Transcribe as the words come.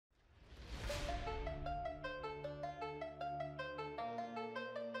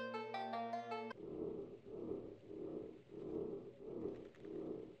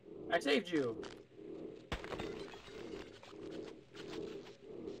I saved you.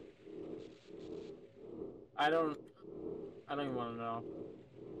 I don't even want to know.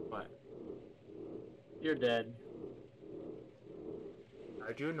 What? You're dead.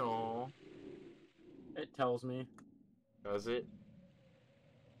 How'd you know? It tells me. Does it?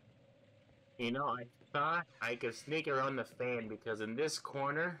 You know, I thought I could sneak around the fan because in this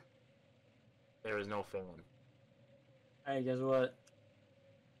corner, there is no fan. Hey, guess what?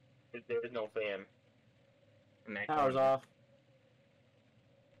 There is no fan. In that Power's corner. off.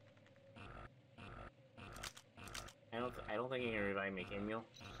 I don't think you can revive me, can you?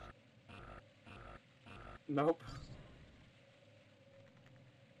 Nope.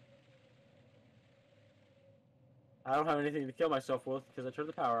 I don't have anything to kill myself with because I turned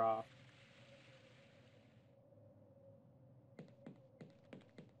the power off.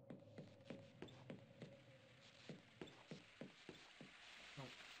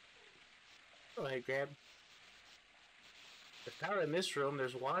 Go ahead, grab. There's power in this room,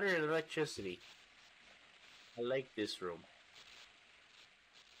 there's water and electricity. I like this room.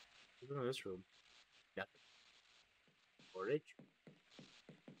 What's in this room? Nothing. Storage?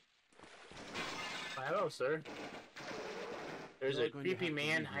 Oh, hello, sir. There's a creepy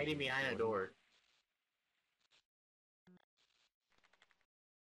man hiding behind a door.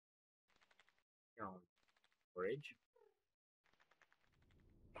 Storage?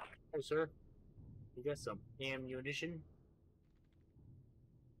 Oh, sir. You got some ammunition?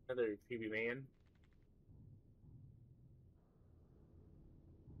 Another creepy man.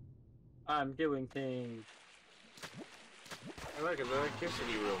 I'm doing things. Oh, look, it's an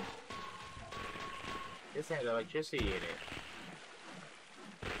electricity room. This has electricity in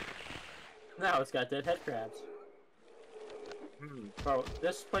it. Now it's got dead head crabs. Bro,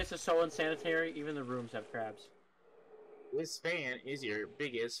 this place is so unsanitary, even the rooms have crabs. This fan is your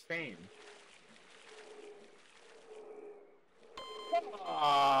biggest fan.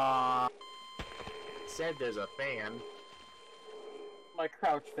 Said there's a fan. My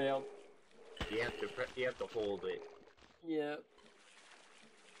crouch failed. You have to hold it. Yeah.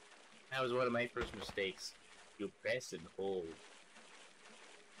 That was one of my first mistakes. You press and hold.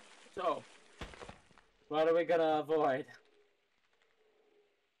 So, what are we gonna avoid?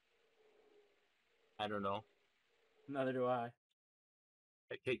 I don't know. Neither do I.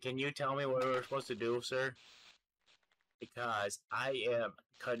 Can you tell me what we're supposed to do, sir? Because I am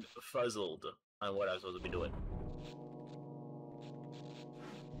confuzzled on what I'm supposed to be doing.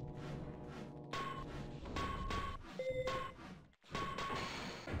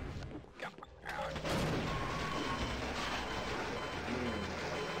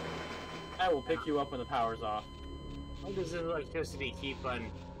 I will pick you up when the power's off. Why does this electricity keep on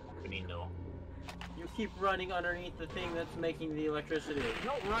happening, though? You keep running underneath the thing that's making the electricity.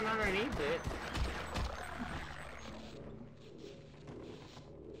 Don't run underneath it.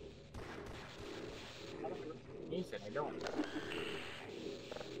 I don't.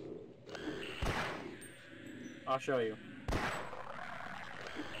 I'll show you.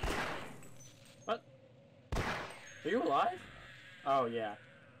 What? Are you alive? Oh, yeah.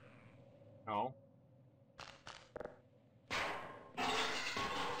 No.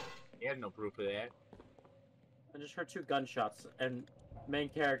 You have no proof of that. I just heard 2 gunshots, and main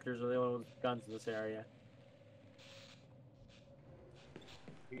characters are the only ones with guns in this area.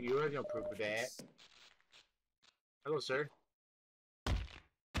 You have no proof of that. Hello, sir.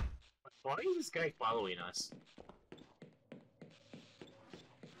 Why is this guy following us?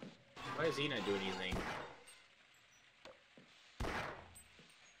 Why is he not doing anything?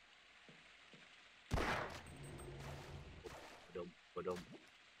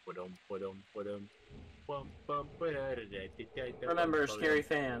 Remember, scary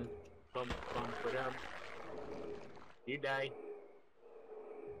fan. You die.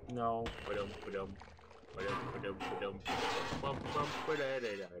 No. Little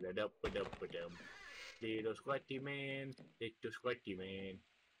squatty man,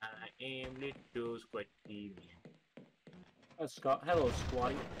 I am little squatty man. Hello,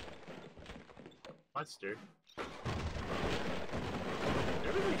 Squatty. Monster.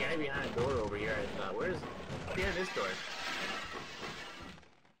 There was a guy behind a door over here, I thought. Where's behind this door?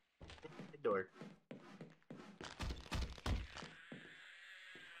 The door.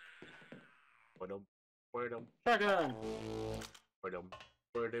 Shotgun! Took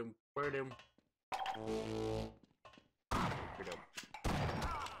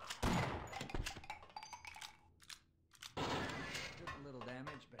a little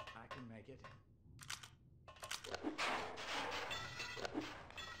damage, but I can make it.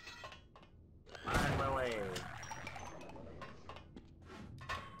 On my way.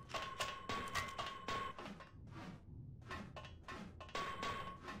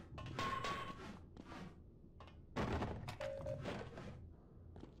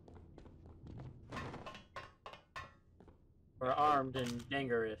 Or armed and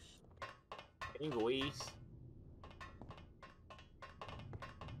dangerous. Dangerous.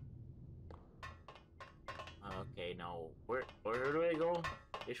 Okay, now where do I go?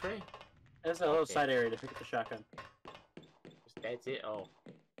 This way? There's a little side area to pick up the shotgun. That's it. Oh.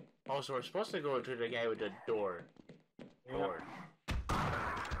 Oh, so we're supposed to go to the guy with the door. Yep. Door.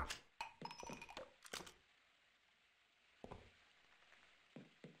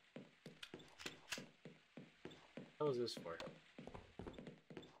 What was this for?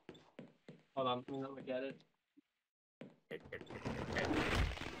 Hold on, let me look at it.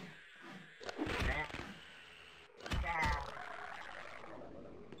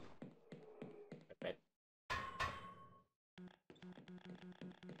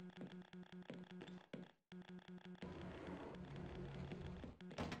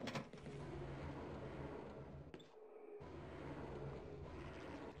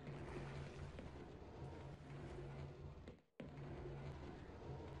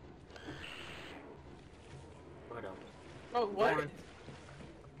 Oh, what?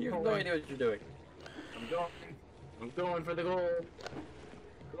 You have no idea what you're doing. I'm going for the goal.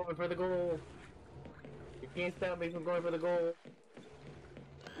 Going for the goal. You can't stop me from going for the goal.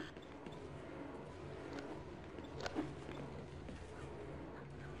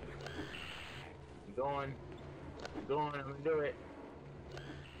 I'm going. I'm gonna do it.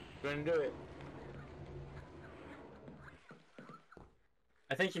 I'm gonna do it.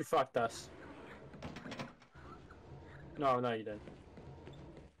 I think you fucked us. No, you didn't.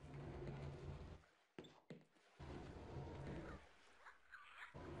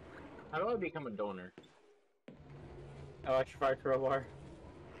 How do I become a donor? Electrified crowbar.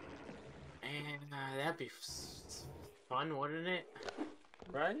 And that'd be fun, wouldn't it?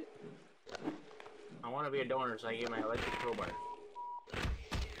 Right? I want to be a donor so I get my electric crowbar.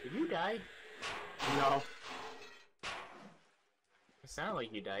 Did you die? No. It sounded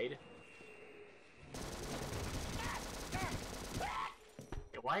like you died.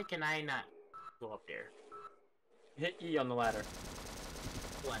 Why can I not go up there? Hit E on the ladder.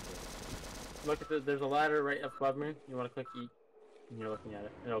 Blend it. Look at there's a ladder right up above me. You want to click E, and you're looking at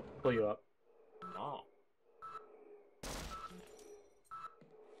it. It'll pull you up. Oh.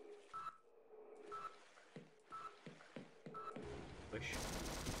 Push.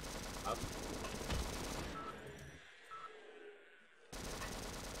 Up.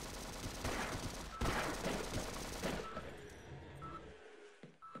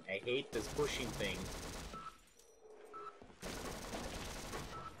 I hate this pushing thing.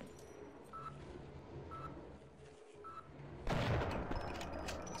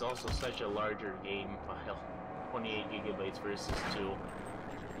 It's also such a larger game file. 28 gigabytes versus 2.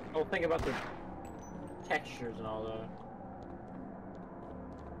 Oh, think about the textures and all that.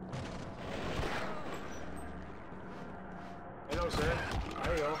 Hello, sir.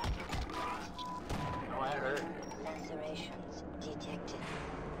 There you go. Oh, that hurt. Lacerations detected.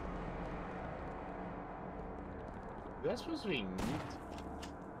 Is that supposed to be neat?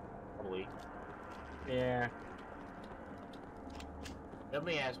 Probably. Yeah. Let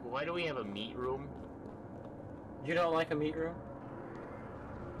me ask, why do we have a meat room? You don't like a meat room?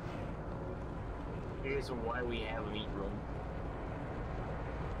 Here's why we have a meat room.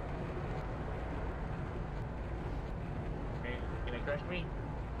 Can I crush me?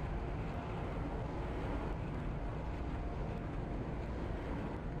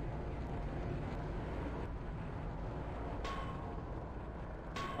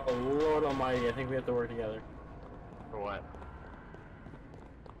 Oh, Lord Almighty! I think we have to work together. For what?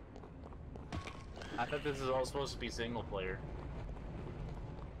 I thought this is all supposed to be single player.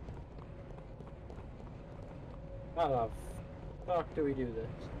 How the fuck do we do this?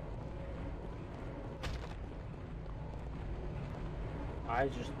 I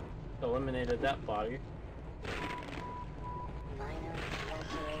just eliminated that body. Minor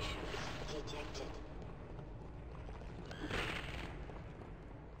lacerations detected.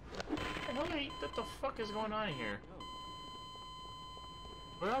 What the fuck is going on here?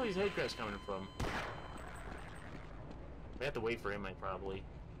 Where are all these headcrabs coming from? We have to wait for him, probably.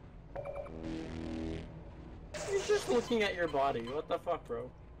 You're just looking at your body. What the fuck, bro?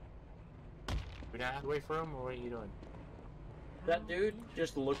 We not have to wait for him, or what are you doing? That dude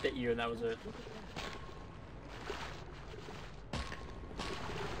just looked at you and that was it.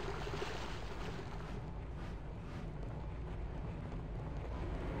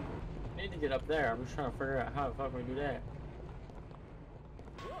 I need to get up there. I'm just trying to figure out how the fuck we do that.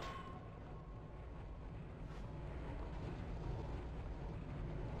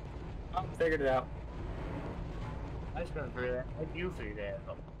 Oh, figured it out. I just couldn't figure that. How did you figure that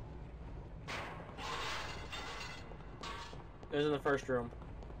out? It was in the first room.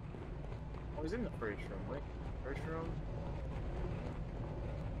 I was in the first room. What? First room?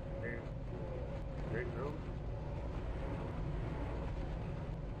 Third room?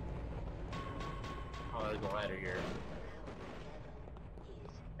 Oh, there's a ladder here.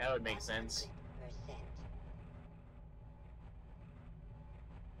 That would make sense.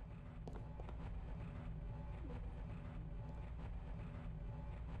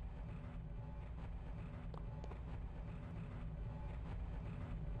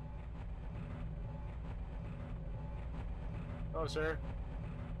 Oh, sir.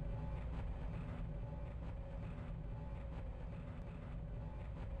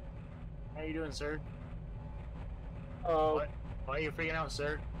 How you doing, sir? Oh, What? Why are you freaking out,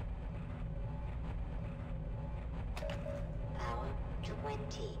 sir? Power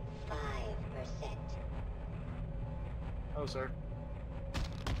 25%. Oh, sir.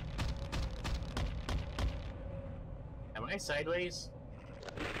 Am I sideways?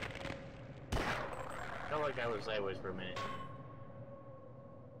 I felt like I was sideways for a minute.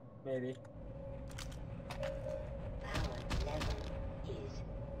 maybe. Power level is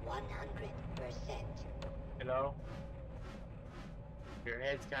 100%. Hello? Your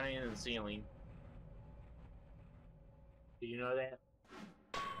head's kind of in the ceiling. Did you know that?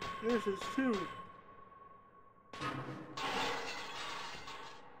 This is too.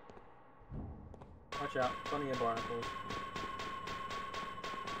 Watch out, plenty of barnacles.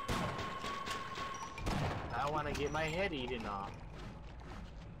 I want to get my head eaten off.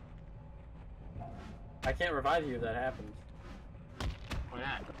 I can't revive you if that happens. Why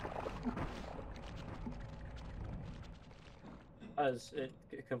not? Because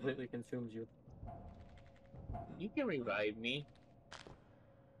it completely consumes you. You can revive me.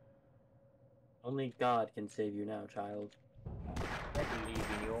 Only God can save you now, child. I believe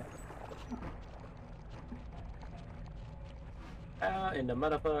in you. Ah, in the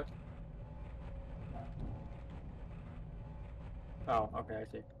motherfuck. Oh, okay, I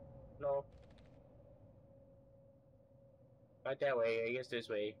see. No. Not that way. I guess this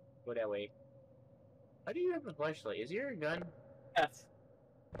way. Go that way. How do you have a flashlight? Is here a gun? F.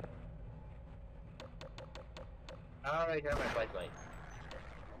 Alright, got my flashlight.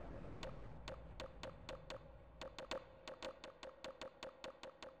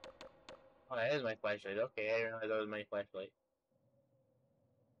 Oh, that is my flashlight. Okay, I didn't realize that was my flashlight.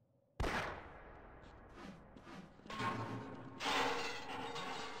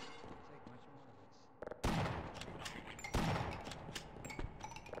 Take much more of this.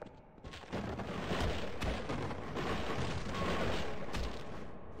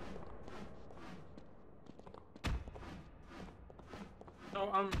 So,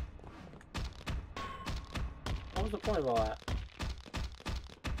 what was the point of all that?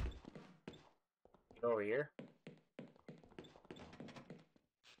 Get over here.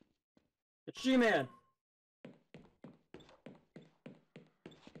 It's G-Man!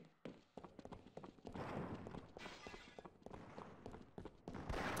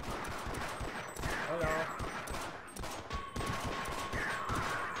 Hello.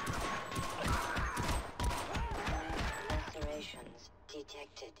 Lacerations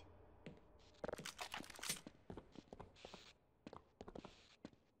detected.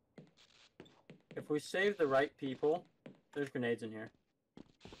 If we save the right people, there's grenades in here.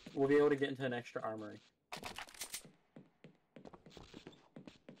 We'll be able to get into an extra armory.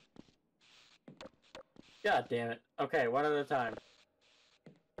 God damn it. Okay, one at a time.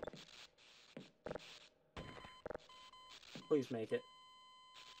 Please make it.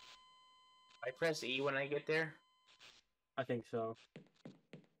 I press E when I get there. I think so.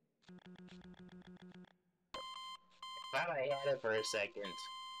 Thought I had it for a second.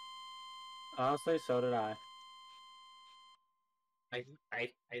 Honestly, so did I. I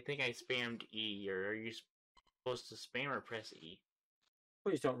think I spammed E, or are you supposed to spam or press E?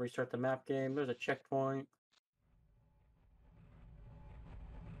 Please don't restart the map game. There's a checkpoint.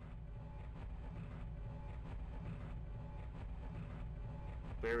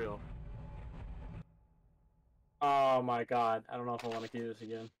 Burial. Oh my god. I don't know if I want to do this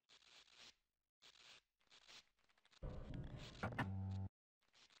again.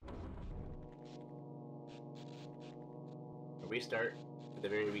 Restart at the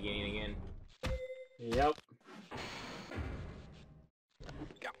very beginning again. Yep.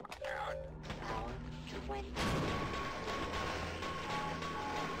 Power 20.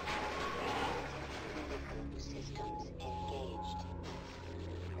 Medical systems engaged.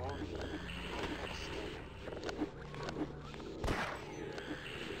 Warning.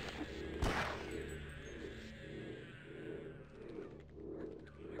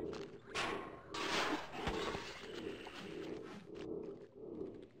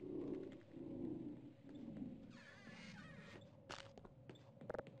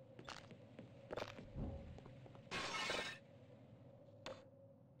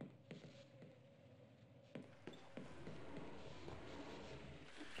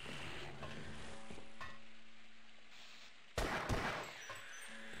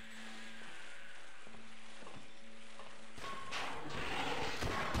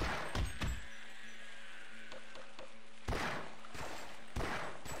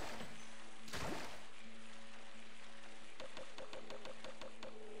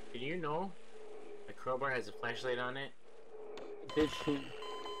 Do you know the crowbar has a flashlight on it? Did she?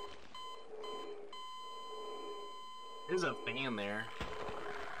 There's a fan there.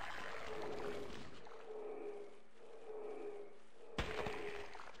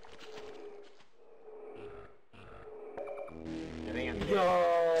 I think I'm dead.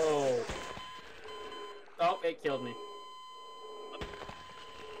 Yo! Oh, it killed me.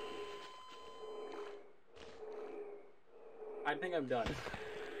 I think I'm done.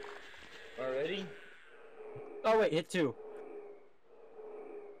 Already? Oh wait, hit 2.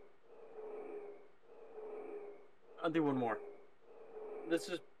 I'll do one more. This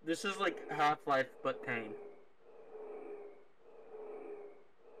is like Half-Life but pain.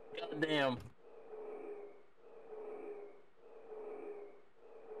 God damn.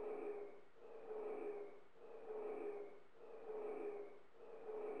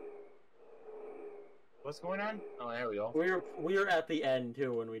 What's going on? Oh, there we go. We were at the end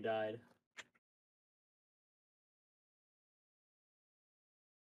too when we died.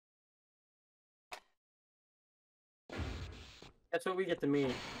 That's what we get to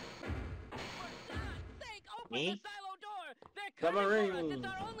meet. Me? Submarine. It's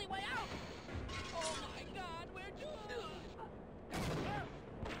our only way out. Oh my God, we're doomed.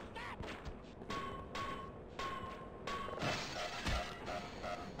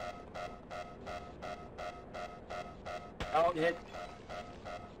 Oh, hit.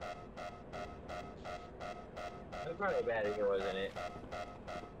 That's probably a bad idea, wasn't it?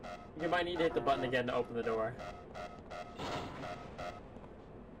 You might need to hit the button again to open the door.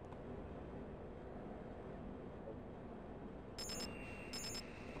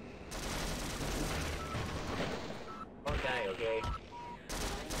 Don't die, okay?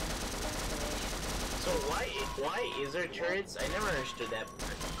 So why is there turrets? I never understood that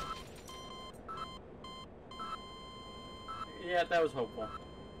part. Yeah, that was hopeful.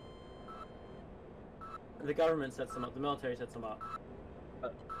 The government sets them up. The military sets them up.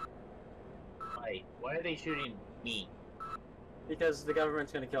 Why? Why are they shooting me? Because the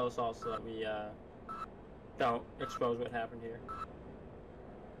government's gonna kill us all so that we, don't expose what happened here.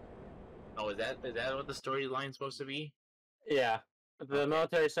 Oh, is that what the storyline's supposed to be? Yeah. The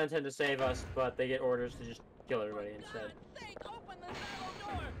military sent in to save us, but they get orders to just kill everybody instead. Open the silo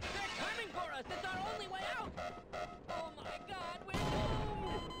door. They're coming for us. It's our only way out. Oh my God, we're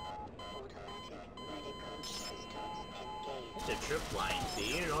doomed. Automatic medical systems engaged. It's a trip line. Do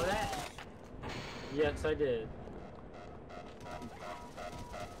you know that? Yes, I did.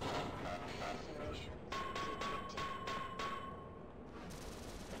 Lacerations detected.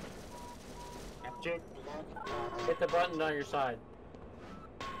 Captured? Blood loss. Hit the button on your side.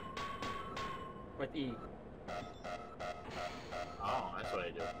 With E. Oh, that's what I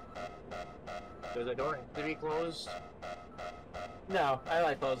do. Does the door have to be closed? No, I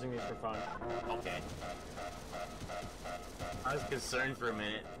like closing these for fun. Okay. I was concerned for a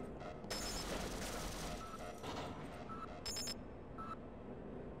minute.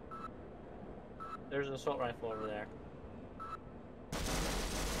 There's an assault rifle over there.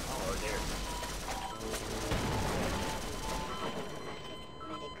 Oh, there.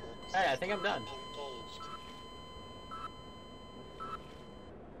 Medical Hey, I think I'm done. engaged.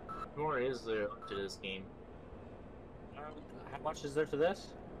 What more is there to this game? How much is there to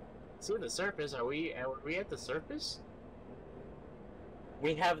this? So the surface, are we at the surface?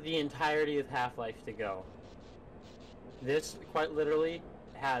 We have the entirety of Half-Life to go. This, quite literally,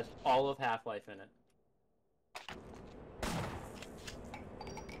 has all of Half-Life in it.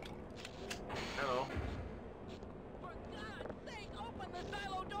 Hello. For God's sake, open the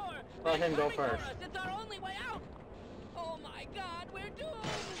silo door. Let They're him go coming for first. us. It's our only way out. Oh my God, we're doomed.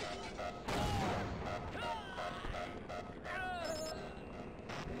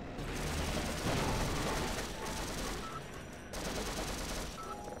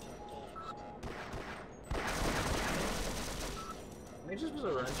 Am I just supposed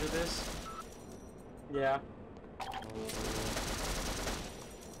to run through this? Yeah.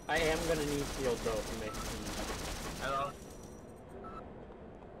 I am gonna need field though to make it. Hello.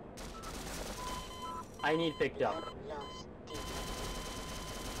 I need picked up. Blood loss detected.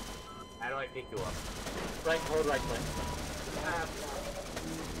 How do I pick you up? Right, hold right click.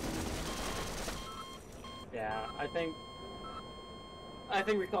 Yeah, I think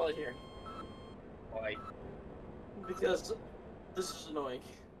we call it here. Why? Because this is annoying.